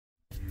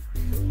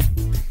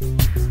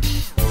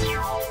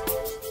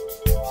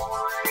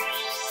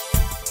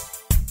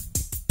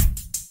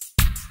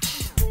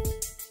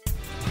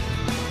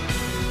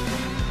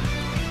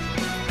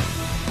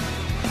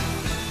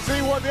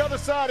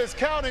side is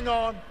counting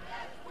on,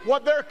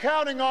 what they're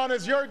counting on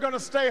is you're going to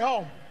stay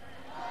home.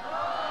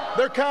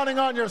 They're counting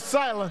on your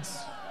silence.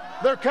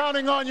 They're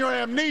counting on your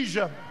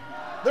amnesia.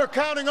 They're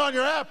counting on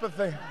your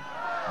apathy.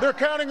 They're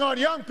counting on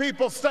young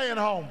people staying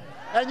home,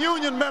 and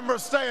union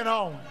members staying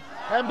home,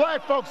 and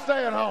black folks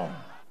staying home.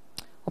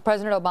 Well,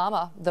 President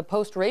Obama, the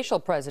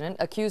post-racial president,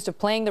 accused of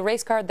playing the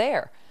race card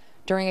there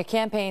during a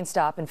campaign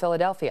stop in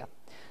Philadelphia.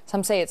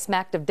 Some say it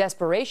smacked of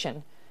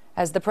desperation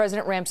as the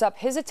president ramps up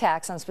his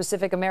attacks on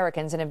specific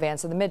Americans in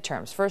advance of the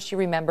midterms. First, you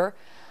remember,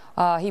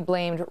 he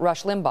blamed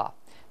Rush Limbaugh.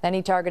 Then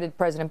he targeted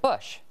President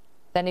Bush.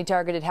 Then he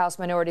targeted House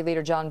Minority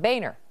Leader John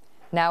Boehner.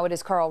 Now it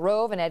is Karl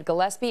Rove and Ed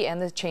Gillespie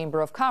and the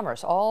Chamber of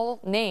Commerce, all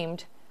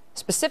named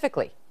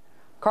specifically.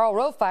 Karl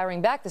Rove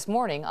firing back this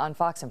morning on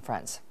Fox and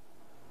Friends.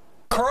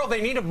 Carl,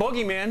 they need a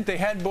boogeyman. They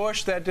had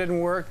Bush. That didn't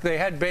work. They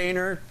had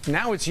Boehner.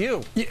 Now it's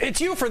you. It's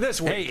you for this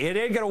week. Hey, it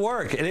ain't going to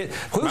work.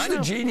 Who's the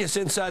genius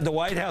inside the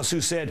White House who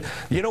said,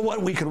 you know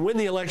what, we can win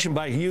the election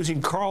by using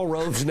Karl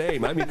Rove's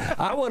name? I mean,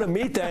 I want to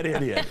meet that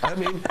idiot. I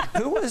mean,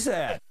 who was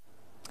that?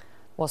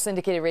 Well,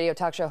 syndicated radio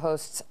talk show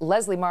hosts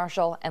Leslie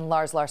Marshall and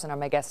Lars Larson are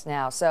my guests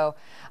now. So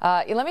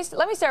let me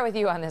start with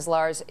you on this,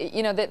 Lars.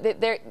 You know,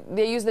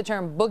 they use the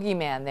term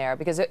boogeyman there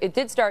because it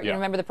did start, you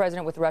remember, the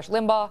president with Rush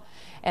Limbaugh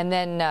and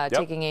then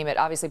taking aim at,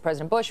 obviously,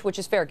 President Bush, which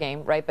is fair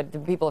game, right? But the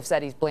people have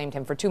said he's blamed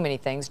him for too many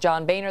things.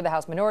 John Boehner, the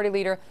House Minority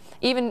Leader,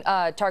 even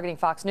targeting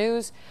Fox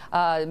News,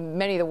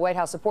 many of the White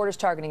House supporters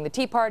targeting the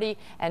Tea Party.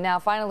 And now,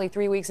 finally,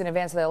 3 weeks in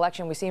advance of the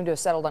election, we seem to have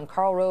settled on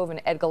Karl Rove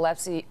and Ed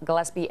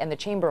Gillespie and the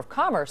Chamber of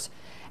Commerce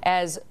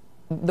as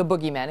the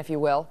boogeyman, if you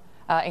will,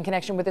 in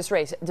connection with this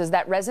race. Does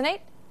that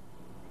resonate?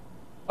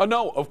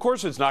 No, of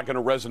course it's not going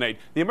to resonate.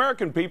 The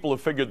American people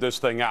have figured this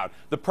thing out.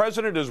 The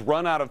president has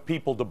run out of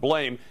people to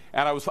blame,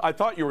 and I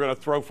thought you were going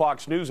to throw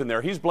Fox News in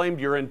there. He's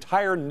blamed your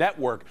entire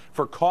network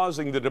for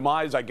causing the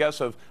demise, I guess,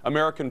 of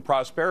American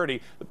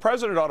prosperity. The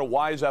president ought to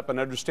wise up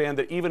and understand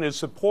that even his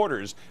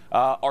supporters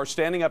are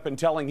standing up and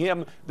telling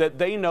him that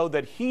they know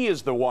that he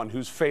is the one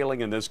who's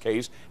failing in this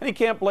case, and he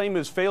can't blame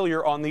his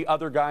failure on the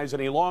other guys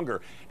any longer.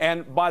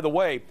 And by the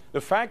way, the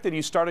fact that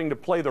he's starting to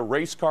play the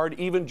race card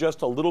even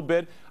just a little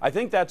bit, I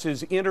think that's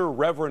his inner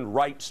reverend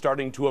right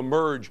starting to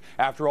emerge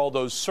after all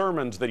those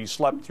sermons that he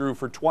slept through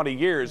for 20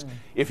 years.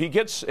 If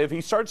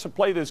he starts to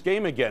play this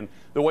game again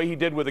the way he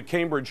did with a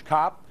Cambridge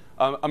cop,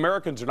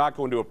 Americans are not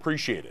going to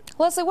appreciate it.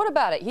 Leslie, what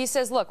about it? He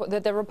says, look,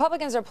 that the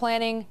Republicans are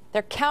planning,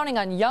 they're counting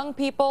on young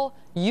people,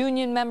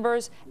 union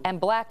members, and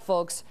black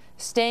folks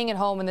staying at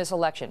home in this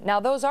election. Now,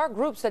 those are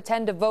groups that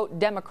tend to vote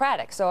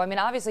Democratic. So, I mean,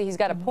 obviously, he's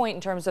got a point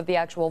in terms of the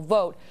actual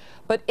vote.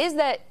 But is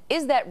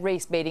that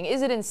race baiting?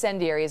 Is it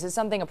incendiary? Is it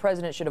something a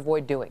president should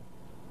avoid doing?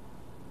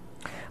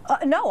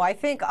 No, I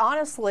think,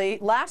 honestly,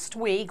 last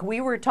week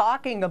we were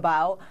talking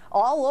about,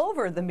 all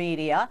over the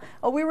media,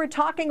 we were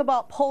talking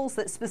about polls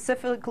that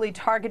specifically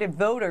targeted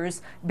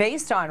voters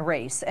based on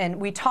race. And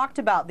we talked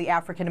about the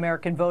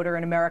African-American voter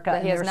in America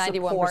and their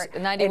support.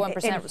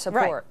 91%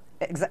 support.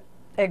 Right.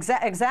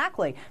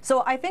 Exactly.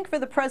 So I think for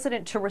the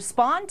president to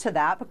respond to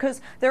that,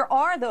 because there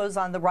are those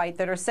on the right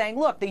that are saying,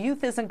 look, the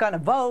youth isn't going to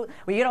vote,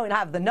 well, you don't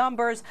have the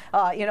numbers,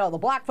 you know, the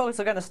black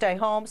folks are going to stay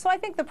home. So I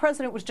think the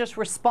president was just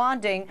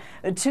responding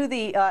to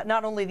the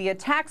not only the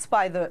attacks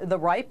by the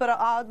right,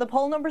 but the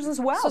poll numbers as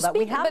well that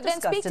we have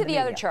discussed. But then speak to the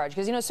other charge,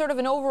 because, you know, sort of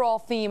an overall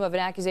theme of an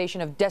accusation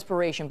of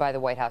desperation by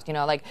the White House. You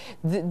know, like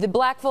the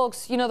black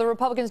folks, you know, the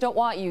Republicans don't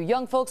want you.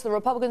 Young folks, the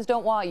Republicans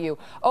don't want you.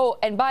 Oh,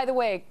 and by the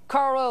way,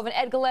 Karl Rove and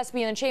Ed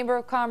Gillespie and the Chamber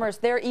of Commerce,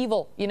 they're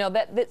evil. You know,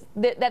 that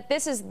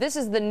this is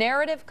the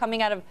narrative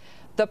coming out of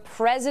the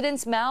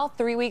president's mouth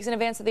 3 weeks in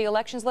advance of the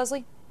elections,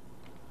 Leslie?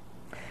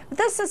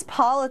 This is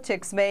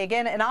politics,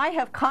 Megyn, and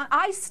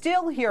I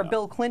still hear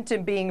Bill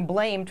Clinton being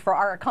blamed for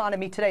our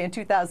economy today in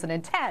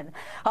 2010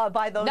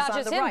 by those Not on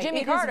just the him, right.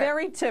 Jimmy It Carter. is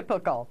very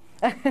typical.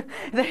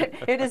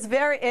 It is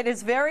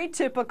very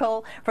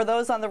typical for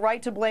those on the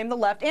right to blame the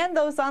left and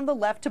those on the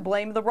left to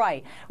blame the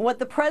right. What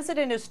the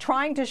president is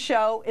trying to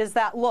show is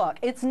that, look,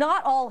 it's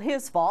not all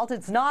his fault.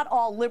 It's not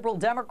all liberal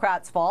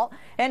Democrats' fault.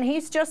 And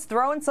he's just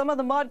throwing some of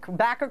the mud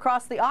back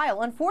across the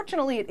aisle.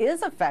 Unfortunately, it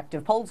is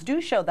effective. Polls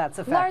do show that's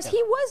effective. Lars,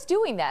 he was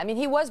doing that. I mean,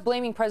 he was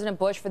blaming President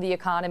Bush for the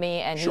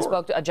economy, and he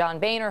spoke to John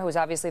Boehner, who's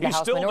obviously the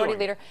House Minority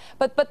Leader.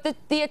 But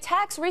the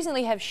attacks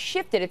recently have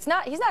shifted. He's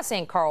not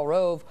saying Karl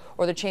Rove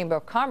or the Chamber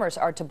of Commerce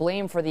are to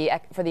blame for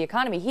the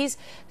economy. He's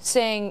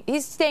saying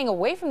he's staying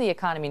away from the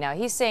economy now.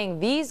 He's saying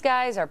these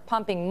guys are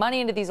pumping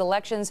money into these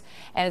elections,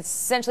 and it's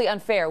essentially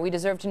unfair. We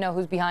deserve to know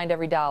who's behind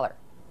every dollar.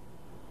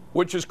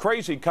 Which is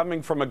crazy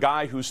coming from a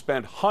guy who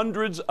spent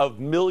hundreds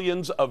of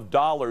millions of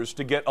dollars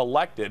to get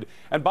elected.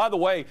 And by the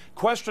way,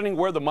 questioning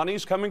where the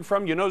money's coming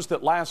from, you notice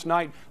that last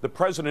night the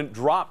president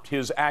dropped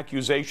his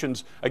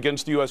accusations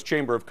against the U.S.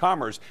 Chamber of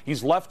Commerce.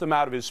 He's left them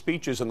out of his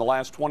speeches in the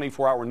last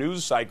 24-hour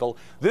news cycle.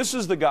 This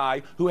is the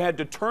guy who had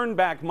to turn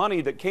back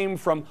money that came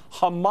from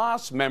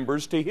Hamas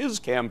members to his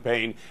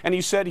campaign, and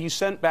he said he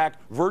sent back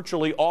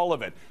virtually all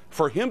of it.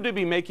 For him to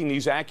be making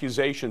these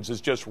accusations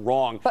is just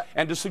wrong.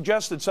 And to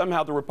suggest that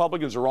somehow the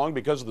Republicans are wrong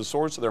because of the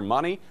source of their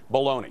money,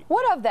 baloney.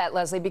 What of that,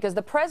 Leslie? Because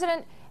the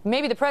president,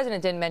 maybe the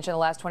president didn't mention the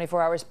last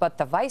 24 hours, but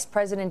the vice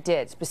president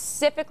did,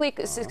 specifically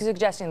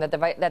suggesting that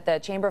the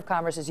Chamber of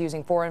Commerce is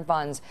using foreign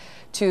funds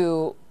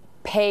to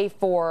pay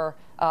for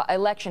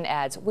election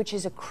ads, which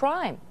is a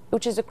crime.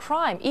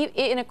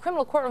 In a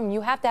criminal courtroom,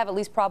 you have to have at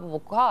least probable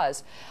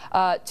cause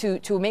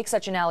to make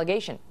such an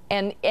allegation.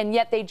 And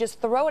yet they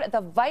just throw it.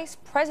 The vice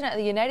president of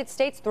the United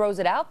States throws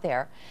it out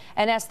there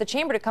and asks the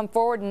chamber to come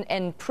forward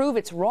and prove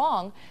it's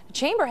wrong. The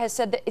chamber has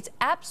said that it's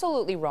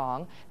absolutely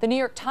wrong. The New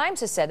York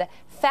Times has said that.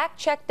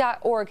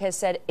 Factcheck.org has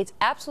said it's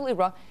absolutely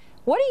wrong.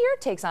 What are your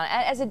takes on it?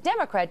 As a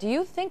Democrat, do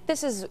you think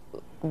this is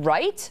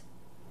right?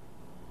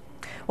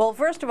 Well,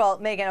 first of all,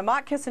 Megyn, I'm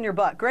not kissing your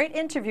butt. Great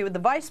interview with the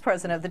Vice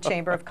President of the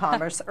Chamber of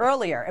Commerce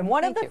earlier. And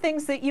one of the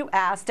things that you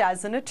asked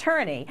as an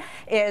attorney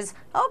is,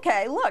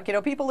 okay, look,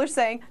 people are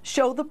saying,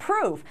 show the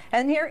proof.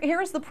 And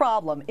here's the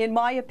problem, in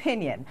my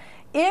opinion.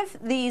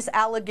 If these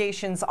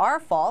allegations are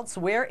false,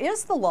 where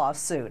is the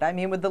lawsuit? I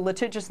mean, with the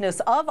litigiousness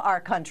of our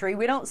country,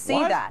 we don't see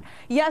that.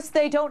 Yes,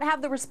 they don't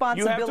have the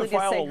responsibility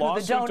to say who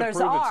the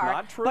donors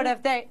are. But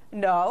if they,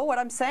 no, what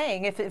I'm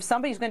saying, if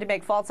somebody's going to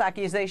make false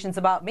accusations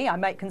about me, I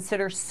might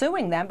consider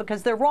suing them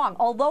because they're wrong.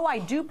 Although I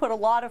do put a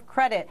lot of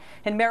credit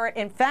and merit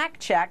in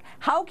fact check,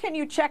 how can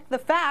you check the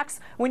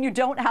facts when you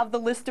don't have the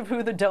list of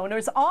who the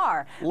donors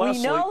are? Leslie,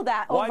 we know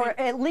that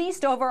at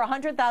least over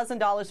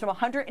 $100,000 from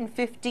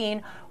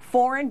 115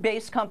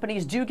 foreign-based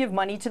companies do give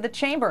money to the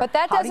chamber. But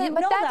that doesn't. How do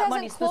you know that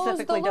money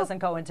specifically doesn't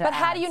go into But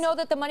ads? how do you know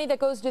that the money that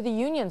goes to the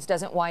unions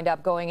doesn't wind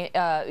up going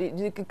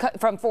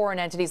from foreign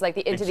entities like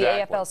into the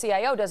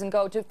AFL-CIO doesn't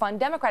go to fund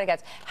Democratic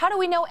ads? How do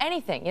we know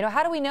anything?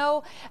 How do we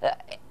know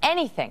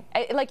anything?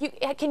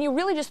 Can you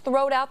really just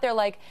throw it out there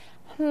like,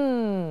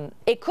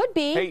 it could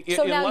be. Hey,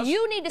 so now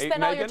you need to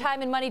spend all your Megyn?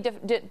 time and money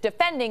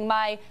defending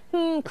my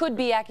could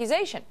be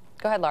accusation.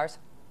 Go ahead, Lars.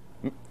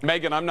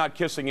 Megyn, I'm not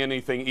kissing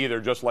anything either,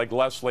 just like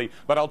Leslie.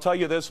 But I'll tell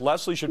you this,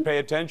 Leslie should pay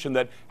attention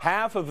that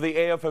half of the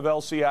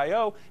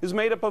AFL-CIO is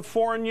made up of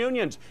foreign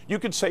unions. You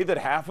could say that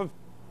half of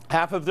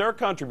their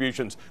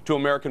contributions to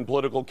American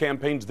political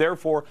campaigns,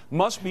 therefore,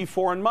 must be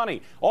foreign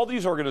money. All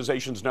these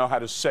organizations know how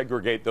to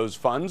segregate those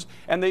funds,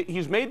 and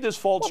he's made this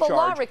false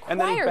charge,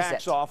 and then he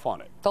backs off on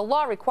it. The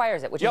law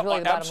requires it, which is really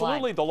the bottom line.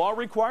 Absolutely, the law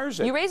requires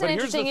it. You raise an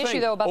interesting issue,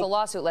 though, about the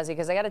lawsuit, Leslie,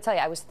 because I got to tell you,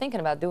 I was thinking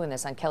about doing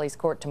this on Kelly's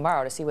Court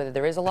tomorrow to see whether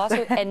there is a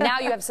lawsuit, and now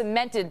you have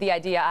cemented the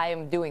idea I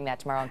am doing that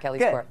tomorrow on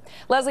Kelly's Court.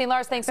 Leslie and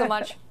Lars, thanks so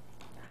much.